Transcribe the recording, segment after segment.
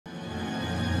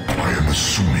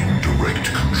Assuming direct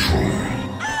control.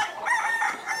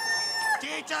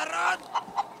 Chicharron!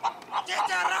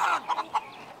 Chicharron!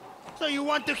 So you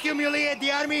want to humiliate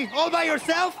the army all by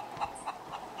yourself?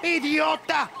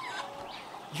 Idiota!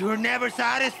 You're never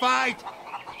satisfied.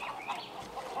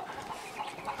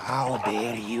 How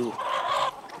dare you?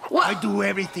 What? I do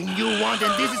everything you want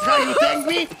and this is how you thank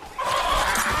me?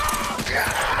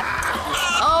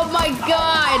 Oh my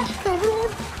god!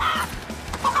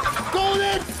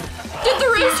 Golden! Did the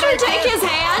rooster take his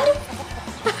hand?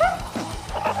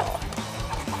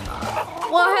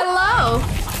 Well, hello.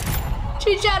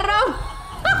 Chicharron.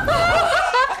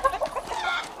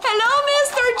 Hello,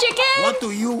 Mr. Chicken. What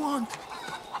do you want?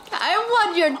 I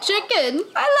want your chicken.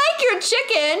 I like your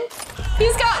chicken.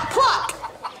 He's got pluck.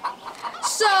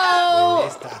 So...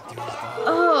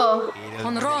 Oh.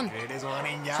 Honron,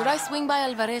 should I swing by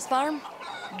Alvarez farm?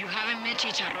 You haven't met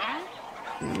Chicharron?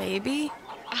 Maybe.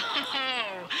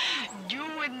 Oh, you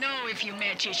would know if you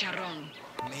met Chicharron.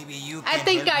 Maybe you I can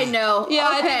think help I me. know. Yeah,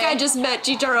 I Okay. think I just met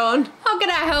Chicharron. How can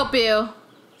I help you?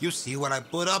 You see what I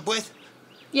put up with?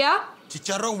 Yeah?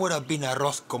 Chicharron would have been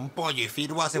arroz con pollo if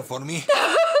it wasn't for me.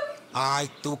 I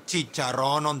took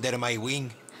Chicharron under my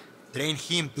wing, trained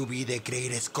him to be the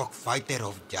greatest cockfighter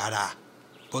of Yara.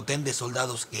 But then the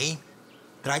soldados came,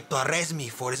 tried to arrest me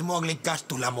for smuggling cash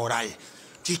to La Moral.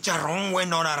 Chicharron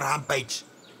went on a rampage.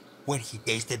 When he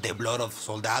tasted the blood of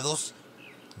soldados,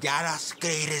 Yara's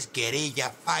greatest guerrilla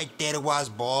fighter was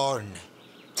born.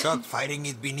 Cockfighting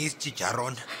is beneath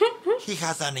Chicharron. He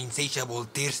has an insatiable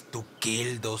thirst to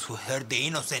kill those who hurt the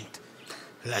innocent.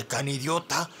 Like an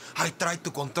idiota, I tried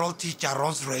to control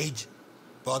Chicharron's rage.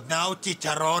 But now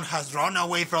Chicharron has run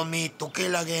away from me to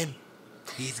kill again.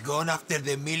 He's gone after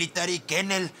the military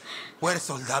kennel, where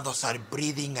soldados are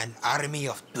breeding an army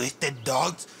of twisted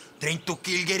dogs trained to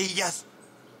kill guerrillas.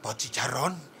 But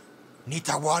Chicharron needs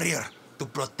a warrior to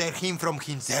protect him from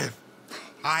himself.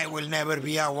 I will never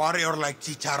be a warrior like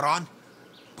Chicharron.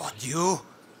 But you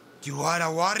are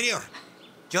a warrior,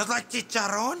 just like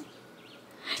Chicharron.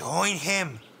 Join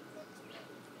him.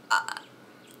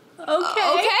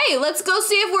 Okay, let's go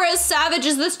see if we're as savage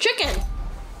as this chicken.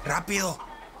 Rápido.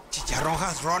 Chicharron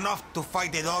has run off to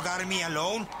fight the dog army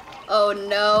alone. Oh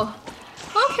no.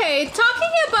 Okay, talking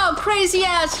about crazy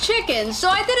ass chickens, so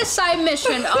I did a side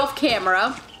mission off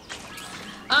camera.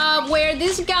 Where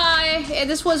this guy, and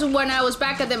this was when I was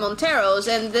back at the Monteros,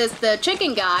 and the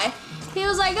chicken guy, he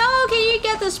was like, oh, can you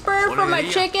get the spur for my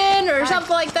chicken or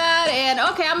something like that? And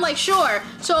okay, I'm like, sure.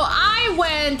 So I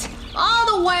went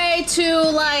all the way to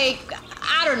like,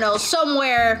 I don't know,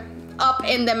 somewhere up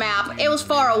in the map. It was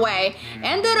far away.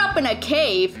 Ended up in a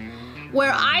cave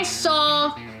where I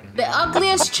saw the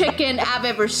ugliest chicken I've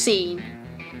ever seen.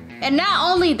 And not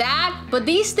only that, but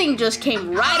these things just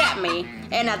came right at me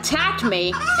and attacked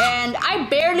me, and I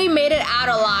barely made it out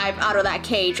alive out of that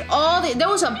cage. There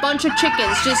was a bunch of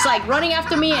chickens just like running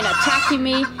after me and attacking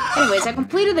me. Anyways, I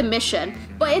completed the mission,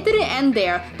 but it didn't end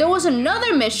there. There was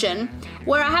another mission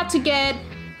where I had to get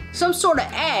some sort of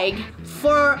egg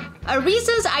for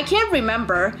reasons I can't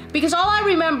remember, because all I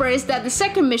remember is that the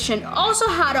second mission also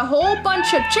had a whole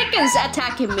bunch of chickens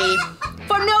attacking me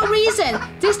for no reason.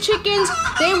 These chickens,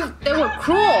 they were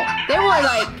cruel. They were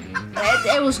like,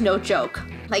 it was no joke.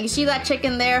 Like, you see that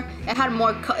chicken there? It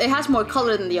has more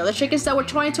color than the other chickens that were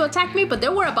trying to attack me, but they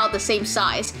were about the same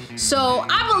size. So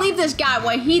I believe this guy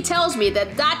when he tells me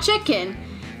that that chicken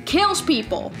kills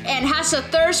people and has a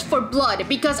thirst for blood,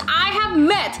 because I have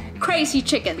met crazy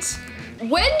chickens.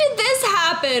 When did this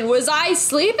happen? Was I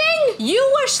sleeping? You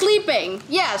were sleeping,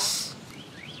 yes.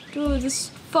 Dude, this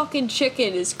fucking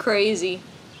chicken is crazy.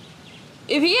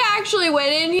 If he actually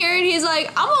went in here and he's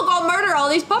like, I'm gonna go murder all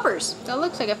these puppers. That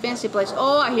looks like a fancy place.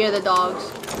 Oh, I hear the dogs.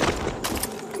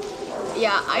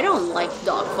 Yeah, I don't like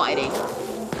dog fighting.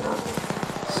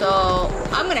 So,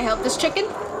 I'm gonna help this chicken,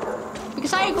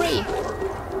 because I agree.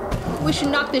 We should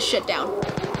knock this shit down.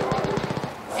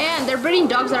 And they're breeding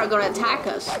dogs that are gonna attack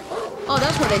us. Oh,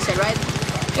 that's what they said, right?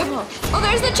 Oh,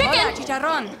 there's the chicken! Hola,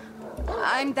 Chicharron.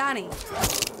 I'm Dani.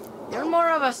 You're more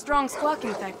of a strong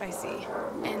squawking type, I see.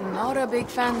 And not a big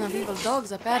fan of evil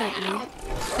dogs, apparently.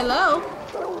 Hello?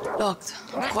 Dogs,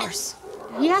 of course.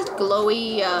 He has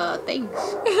glowy, things.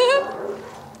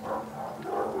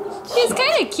 He's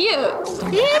kind of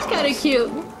cute. He is kind of cute.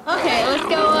 Okay, let's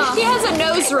go. He has a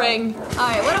nose ring.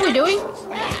 Alright, what are we doing?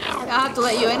 I have to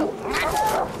let you in.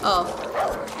 Oh.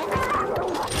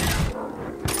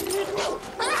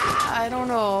 I don't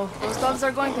know. Those dogs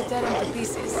are going to tear him to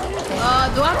pieces. Do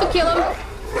I have to kill him?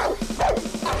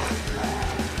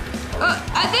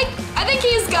 I think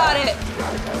he's got it.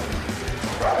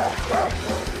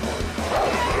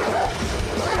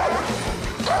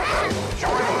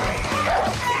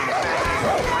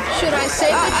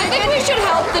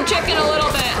 the chicken a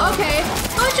little bit. Okay,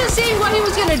 I was just seeing what he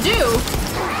was gonna do.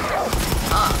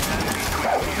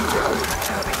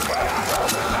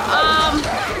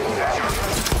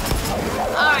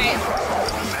 Alright.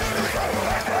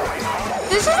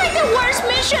 This is like the worst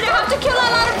mission. I have to kill a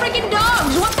lot of freaking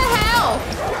dogs. What the hell?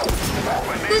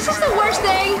 This is the worst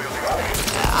thing.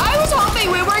 I was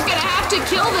hoping we weren't gonna have to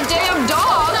kill the damn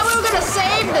dogs. I thought we were gonna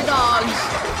save the dogs.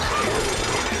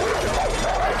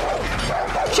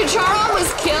 Chicharron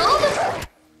was killed?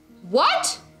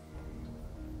 What?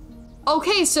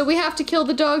 Okay, so we have to kill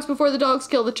the dogs before the dogs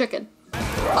kill the chicken.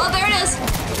 Oh, there it is.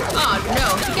 Oh no.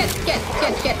 Get.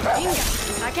 Bingo.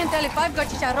 I can't tell if I've got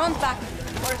Chicharron's back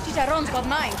or if Chicharron's got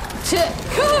mine.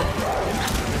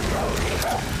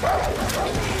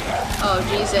 Oh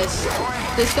Jesus.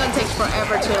 This gun takes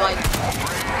forever to like.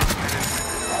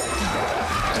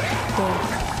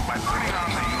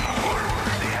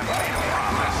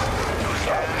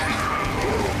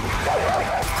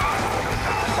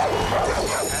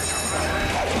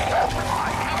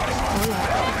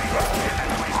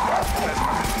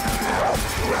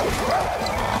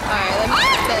 Alright, let me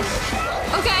get this.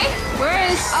 Okay. Where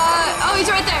is... oh, he's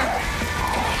right there.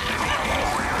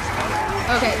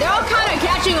 Okay, they're all kind of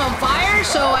catching on fire,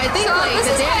 so I think So like this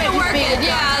the is kind of damage is working. being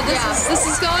done. Yeah, this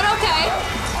is going okay.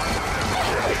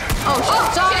 Oh,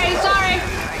 shit. Sorry.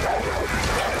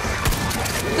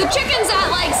 The chicken's at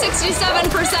like 67%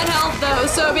 health though,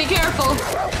 so be careful.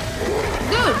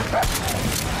 Dude.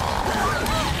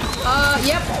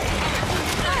 Yep.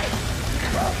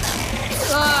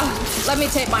 Let me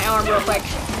take my arm real quick.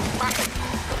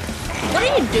 What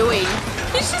are you doing?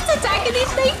 He's just attacking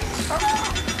these things?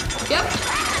 Yep.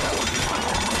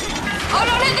 Oh,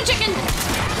 don't hit the chicken!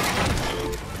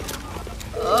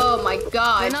 Oh my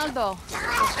god. Ronaldo,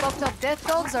 those fucked up death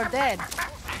dogs are dead.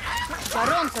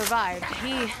 Chicharron survived.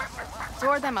 He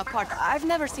tore them apart. I've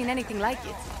never seen anything like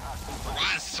it.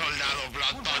 Once Soldado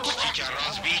Blood touched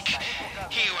Chicharron's beak,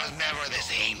 he was never the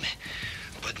same.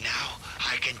 But now,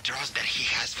 I can trust that he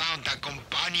has found a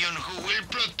companion who will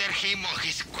protect him on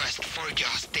his quest for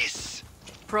justice.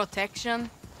 Protection?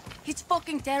 He's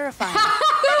fucking terrifying.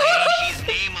 Change his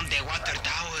name on the water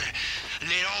tower.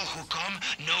 Let all who come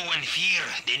know and fear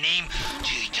the name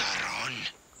Chicharron.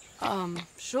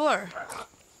 Sure.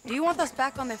 Do you want us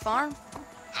back on the farm?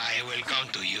 I will come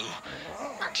to you.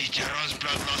 Chicharron's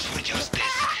bloodlust for justice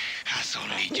has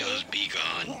only just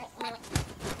begun.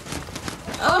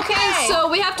 Okay, so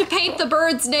we have to paint the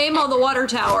bird's name on the water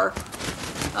tower.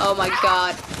 Oh my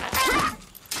god.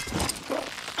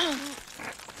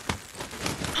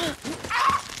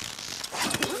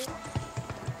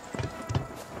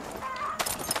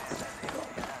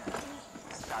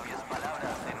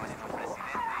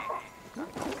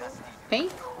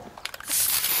 Paint?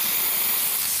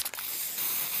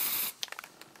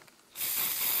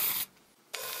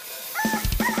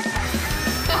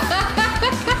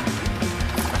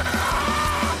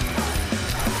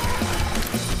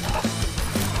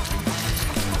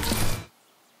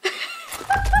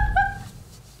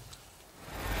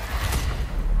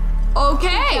 Okay.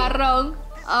 Chicharron.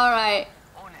 Alright.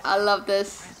 I love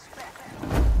this.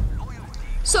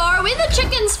 So are we the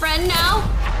chicken's friend now?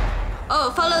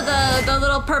 Oh, follow the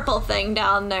little purple thing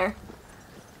down there.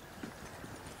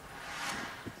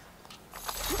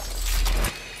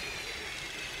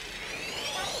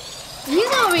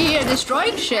 He's over here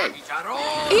destroying shit.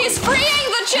 He's freeing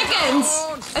the chickens!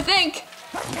 I think.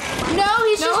 No,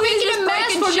 he's just making a mess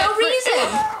breaking for shit no reason.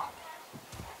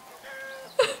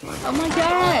 Oh my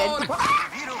god.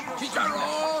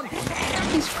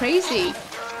 He's crazy.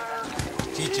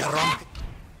 Chicharron.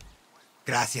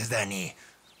 Gracias, Dani.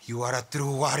 You are a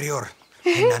true warrior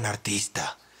and an artista.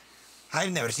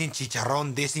 I've never seen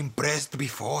Chicharron this impressed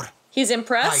before. He's I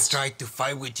impressed? tried to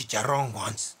fight with Chicharron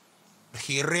once.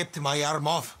 He ripped my arm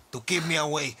off to keep me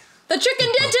away. The chicken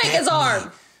did take his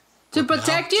arm! To But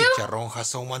protect now you? Chicharron has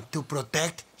someone to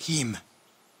protect him.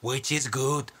 Which is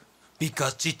good,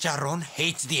 because Chicharron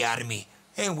hates the army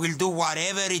and will do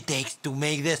whatever it takes to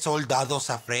make the soldados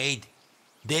afraid.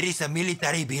 There is a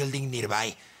military building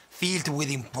nearby, filled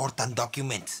with important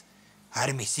documents.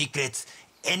 Army secrets,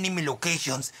 enemy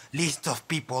locations, lists of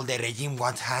people the regime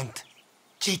wants hanged.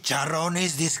 Chicharron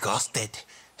is disgusted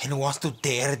and wants to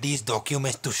tear these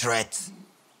documents to shreds.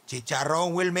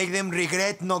 Chicharron will make them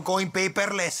regret not going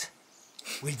paperless.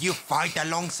 Will you fight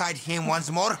alongside him once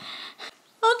more?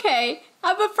 Okay.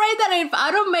 I'm afraid that if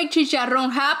I don't make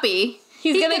Chicharron happy,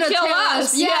 He's gonna kill tear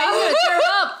us. Yeah, Yeah. he's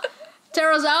gonna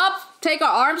tear us up. take our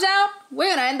arms out, we're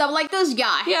gonna end up like this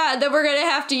guy. Yeah, then we're gonna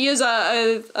have to use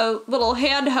a little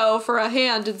hand hoe for a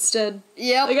hand instead.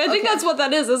 Yep. Like, I think that's what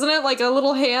that is, isn't it? Like a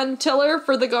little hand tiller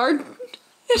for the guard.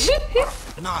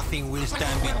 Nothing will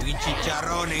stand between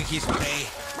Chicharron and his prey,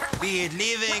 be it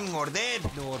living or dead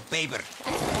or paper.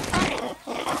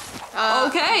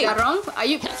 Okay. Chicharron, are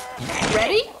you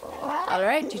ready? All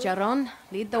right, Chicharron,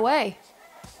 lead the way.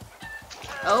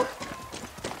 Oh.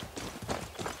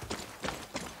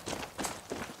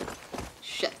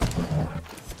 Shit.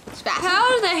 It's fast.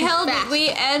 How the hell Fast. did we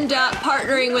end up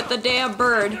partnering with the damn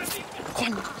bird?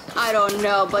 I don't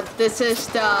know, but this is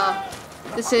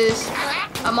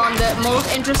among the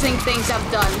most interesting things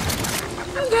I've done.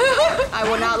 I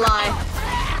will not lie.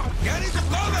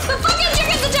 The fucking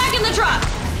chicken's attacking the truck!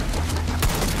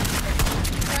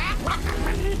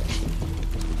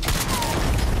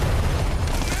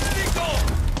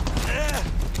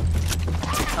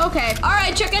 Okay,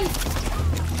 Alright, chicken.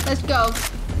 let's go.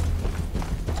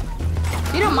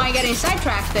 You don't mind getting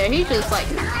sidetracked there. He's just like...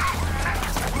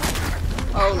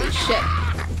 Holy shit.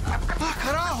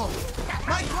 Carajo!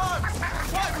 My God!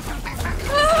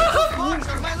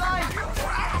 My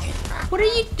life! What are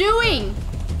you doing?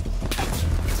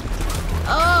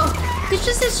 Oh, he's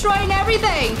just destroying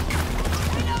everything.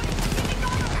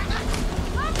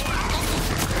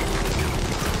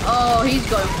 Oh, he's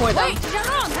going for them. Wait,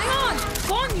 Chicharron, hang on!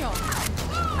 Coño!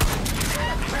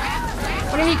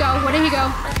 Where did he go? Where did he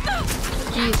go?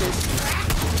 Jesus.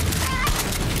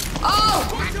 Oh!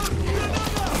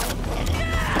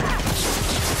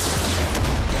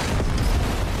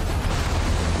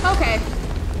 Okay.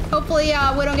 Hopefully,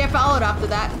 we don't get followed after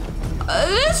that.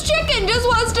 This chicken just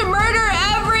wants to murder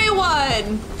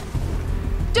everyone!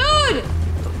 Dude!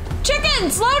 Chicken,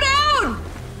 slow down!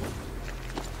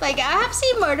 Like, I have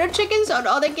seen murder chickens on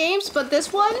other games, but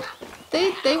this one,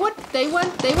 they went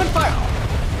far.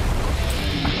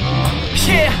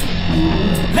 Yeah,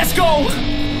 let's go.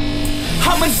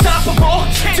 I'm unstoppable,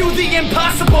 do the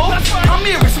impossible. I'm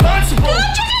irresponsible. Did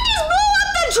the chicken just blow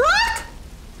up the truck?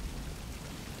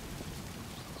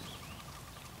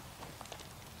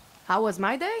 How was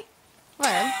my day?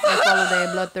 Well, I followed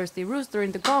a bloodthirsty rooster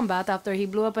into combat after he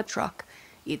blew up a truck.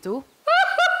 ¿Y tú?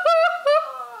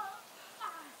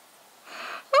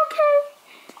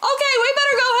 Okay, we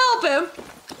better go help him.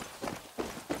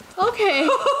 Okay.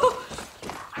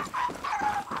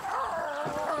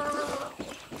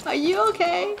 Are you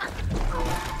okay?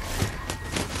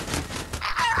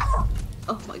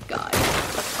 Oh my god.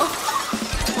 Oh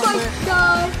my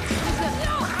god.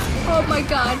 Oh my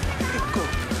god.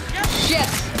 Shit.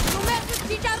 You mess with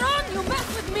Chicharron, you mess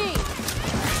with me!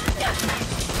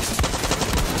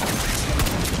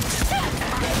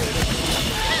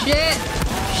 Shit.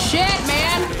 Shit,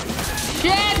 man.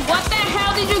 Shit. What the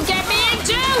hell did you get me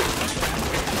into?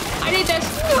 I need this.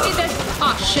 I need this.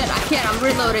 Oh shit. I can't. I'm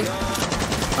reloading.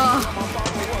 Oh.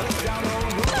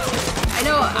 I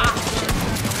know. Ah, shit.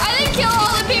 I didn't kill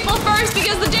all the people first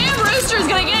because the damn rooster's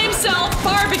gonna get himself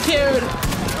barbecued.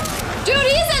 Dude,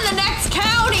 he's in the next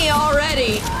county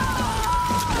already.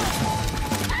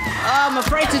 I'm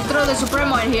afraid to throw the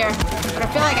Supremo in here, but I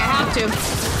feel like I have to.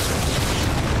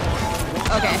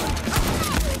 Okay.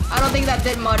 I don't think that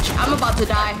did much. I'm about to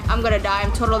die. I'm gonna die.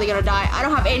 I'm totally gonna die. I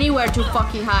don't have anywhere to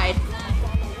fucking hide.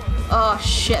 Oh,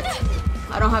 shit.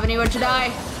 I don't have anywhere to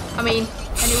die. I mean,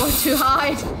 anywhere to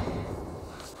hide.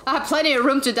 I have plenty of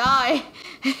room to die.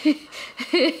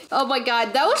 Oh my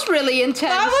god, that was really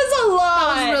intense. That was a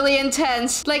lot. That was really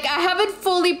intense. Like, I haven't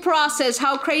fully processed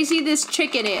how crazy this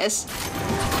chicken is.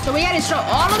 So we gotta destroy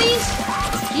all of these?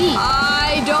 Jeez.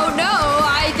 I don't know.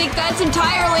 I think that's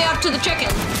entirely up to the chicken.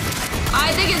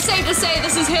 I think it's safe to say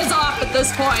this is his off at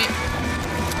this point.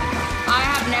 I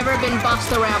have never been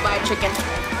bossed around by a chicken.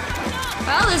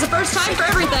 Well, there's a first time for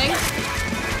everything.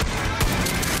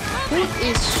 Who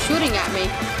is shooting at me?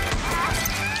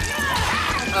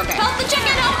 Okay. Help the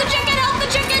chicken, help the chicken, help the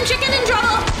chicken! Chicken in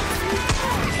trouble!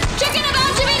 Chicken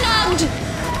about to be numbed!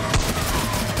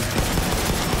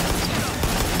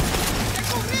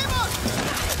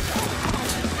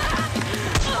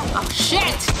 Oh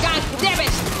shit! God damn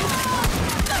it!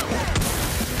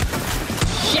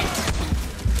 Shit!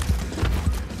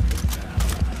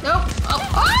 Nope. Oh.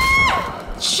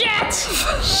 Ah! Shit!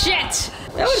 Shit!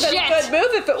 That would have been a good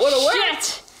move if it would have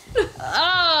worked. Shit!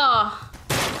 Oh!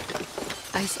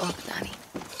 Ice up, Dani.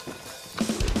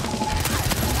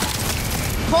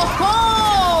 Ho ho!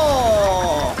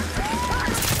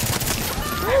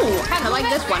 Ooh, I kinda like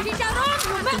this one.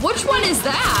 Which one is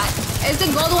that? It's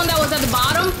the gold one that was at the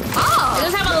bottom. Oh. It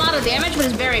doesn't have a lot of damage, but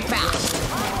it's very fast.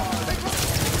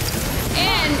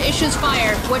 And it shoots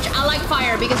fire, which I like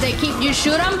fire because you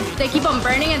shoot them, they keep on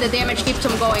burning and the damage keeps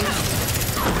them going.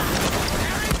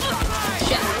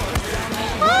 Shit.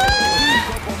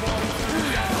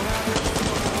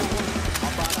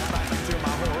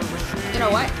 You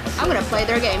know what? I'm gonna play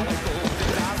their game.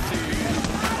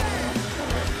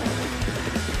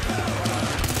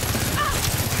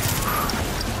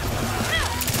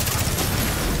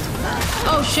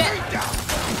 Oh shit.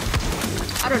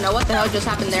 I don't know what the hell just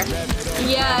happened there.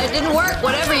 Yeah, it didn't work,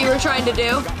 whatever you were trying to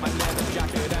do.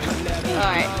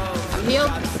 Alright, I'm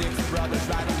healed.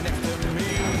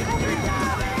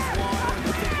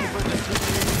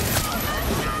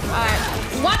 Alright,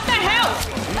 what the hell?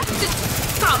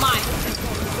 Come on.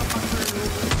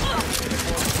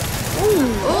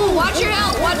 Ooh, watch your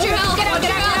health, watch your health. Get out,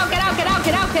 get out, get out, get out,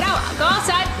 get out, get out. Go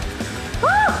outside. Woo!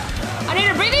 I need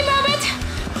a breathing moment.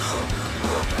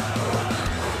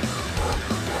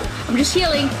 I'm just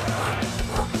healing.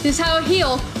 This is how I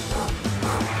heal.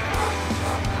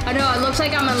 I know it looks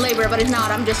like I'm in labor, but it's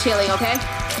not. I'm just healing, okay?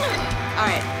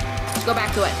 Alright, let's go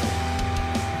back to it.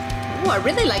 Ooh, I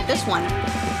really like this one.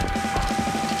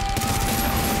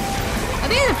 I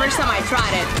think it's the first time I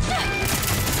tried it.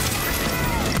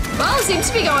 Well, it seems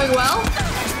to be going well.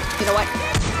 You know what?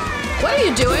 What are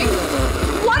you doing?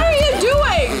 What are you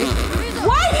doing?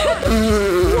 What?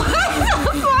 What the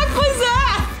fuck was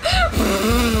that?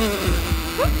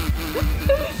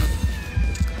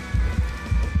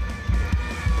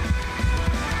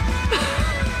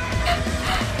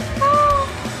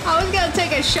 I was gonna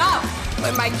take a shot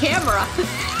with my camera.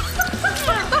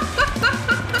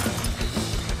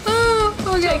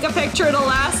 Take a picture, it'll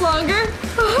last longer.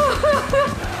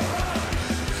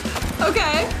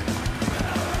 Okay.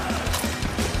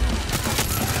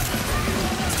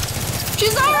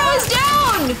 Chicharron is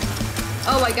down!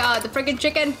 Oh my god, the freaking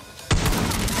chicken.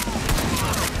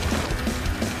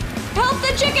 Help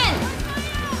the chicken!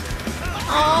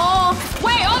 Oh,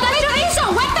 wait, oh, that's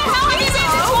chorizo! What the hell have you been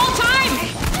this whole time?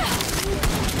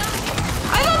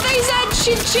 I thought they said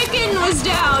chicken was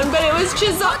down, but it was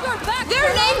Chicharron.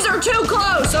 Their names are too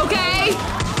close, okay?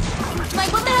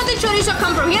 Like, what the hell did chorizo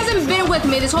come from? He hasn't been with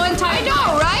me this whole entire time. I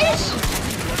know, right?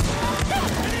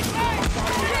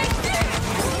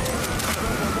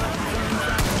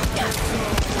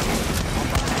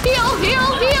 Heal,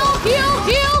 heal, heal, heal,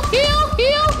 heal, heal,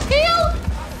 heal, heal.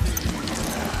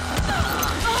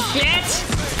 Shit!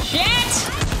 Shit!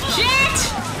 Shit!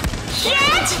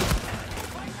 Shit!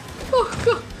 Oh,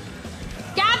 God.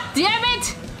 God damn it!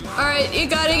 Alright, you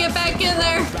gotta get back in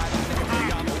there.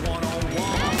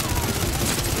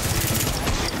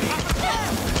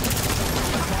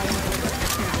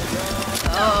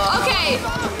 Okay,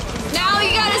 now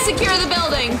you gotta secure the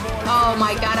building. Oh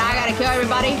my god, I gotta kill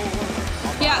everybody.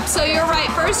 Yeah, so you're right.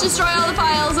 First destroy all the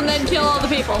files and then kill all the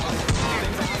people.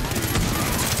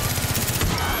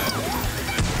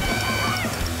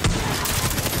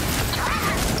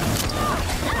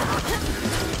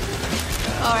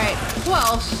 Alright, who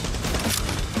else?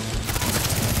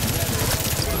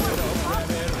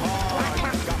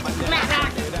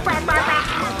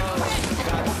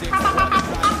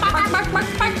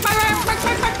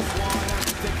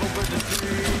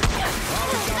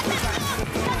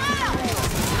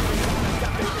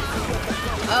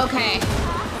 Okay.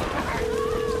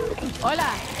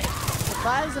 Hola. The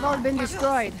files have all been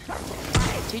destroyed.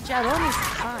 Chicharron is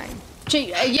fine.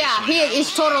 Yeah, he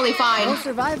is totally No fine.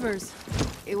 survivors.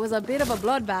 It was a bit of a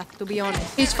bloodbath, to be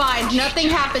honest. He's fine. Nothing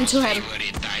happened to him.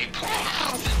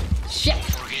 Shit.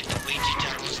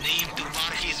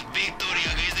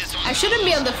 I shouldn't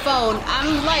be on the phone.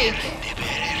 I'm like...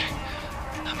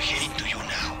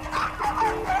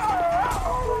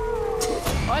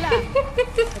 Hola.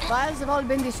 The files have all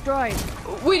been destroyed.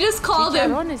 We just called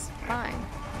him. Chicharron is fine.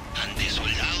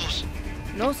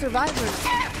 No survivors.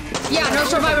 Yeah, no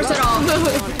survivors at all.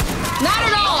 Not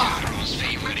at all.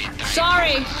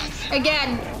 Sorry.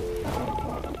 Again.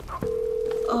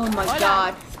 Oh my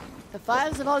god. The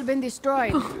files have all been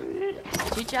destroyed.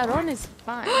 Chicharron is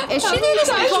fine. Is she doing this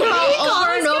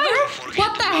over and over?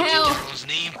 What the hell?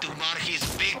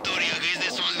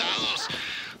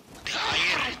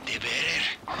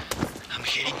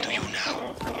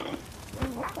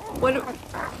 What?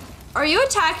 Are you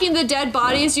attacking the dead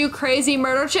bodies, you crazy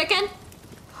murder chicken?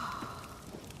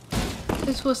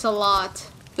 This was a lot.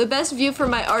 The best view for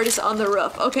my art is on the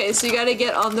roof. Okay, so you gotta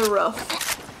get on the roof.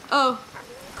 Oh,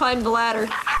 climb the ladder.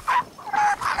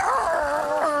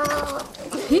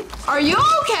 Are you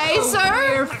okay, sir?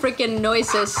 Weird freaking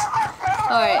noises.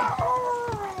 Alright.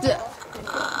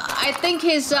 I think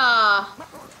his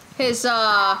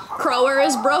crower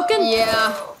is broken?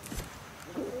 Yeah.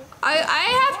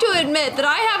 I have to admit that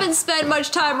I haven't spent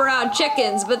much time around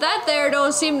chickens, but that there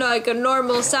don't seem like a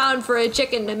normal sound for a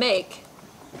chicken to make.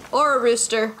 Or a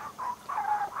rooster.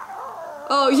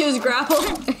 Oh, use grapple.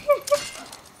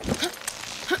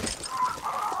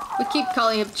 We keep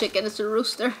calling him chicken, it's a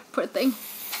rooster. Poor thing.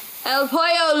 El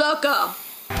Pollo Loco.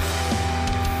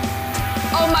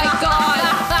 Oh my god.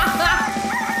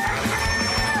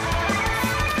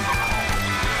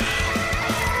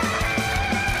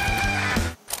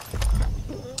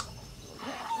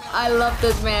 I love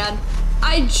this man.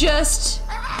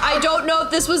 I don't know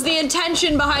if this was the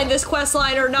intention behind this quest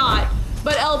line or not,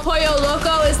 but El Pollo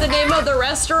Loco is the name of the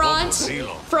restaurant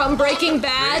from Breaking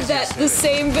Bad that the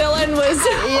same villain was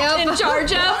in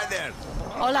charge of.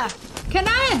 Hola. Can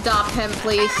I adopt him,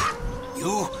 please?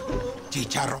 You,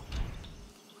 Chicharron.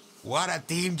 What a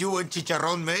team you and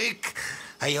Chicharron make.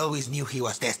 I always knew he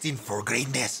was destined for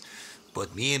greatness.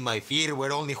 But me and my fear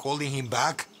were only holding him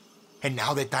back. And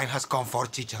now the time has come for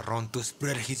Chicharron to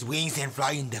spread his wings and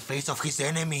fly in the face of his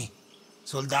enemy.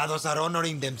 Soldados are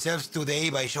honoring themselves today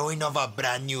by showing off a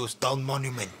brand new stone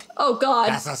monument. Oh god.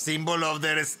 As a symbol of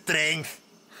their strength.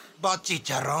 But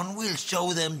Chicharron will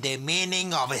show them the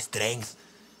meaning of strength.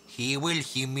 He will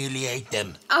humiliate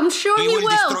them. I'm sure he will.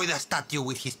 Destroy the statue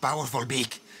with his powerful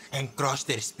beak and crush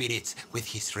their spirits with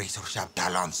his razor-sharp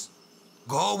talons.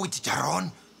 Go with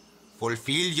Chicharron.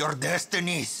 Fulfill your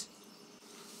destinies.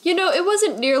 You know, it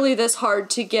wasn't nearly this hard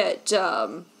to get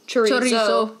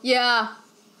chorizo. Yeah.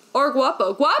 Or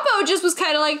guapo. Guapo just was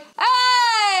kind of like,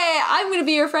 hey, I'm going to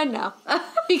be your friend now.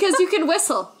 Because you can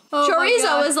whistle. Oh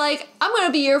Chorizo is like, I'm going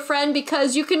to be your friend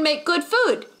because you can make good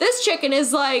food. This chicken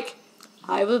is like,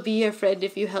 I will be your friend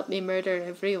if you help me murder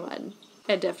everyone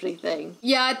and everything.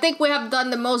 Yeah, I think we have done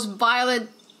the most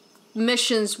violent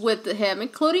missions with him,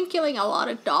 including killing a lot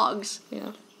of dogs.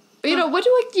 Yeah. You know, what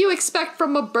do you expect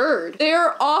from a bird? They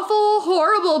are awful,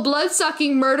 horrible,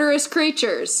 blood-sucking, murderous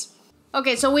creatures.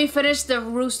 Okay, so we finished the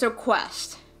rooster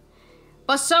quest.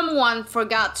 But someone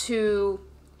forgot to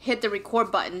hit the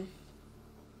record button.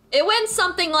 It went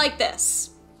something like this.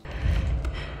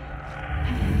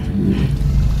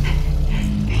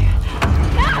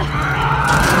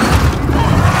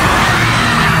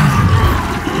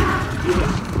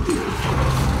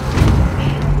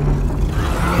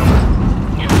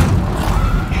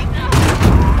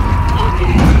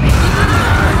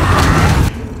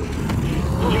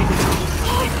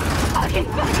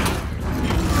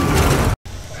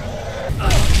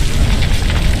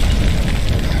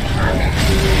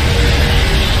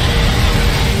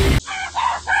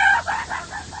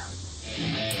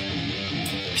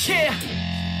 Yeah,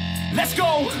 let's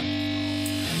go.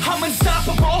 I'm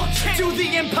unstoppable, do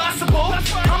the impossible.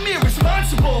 I'm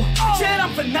irresponsible, yet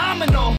I'm phenomenal.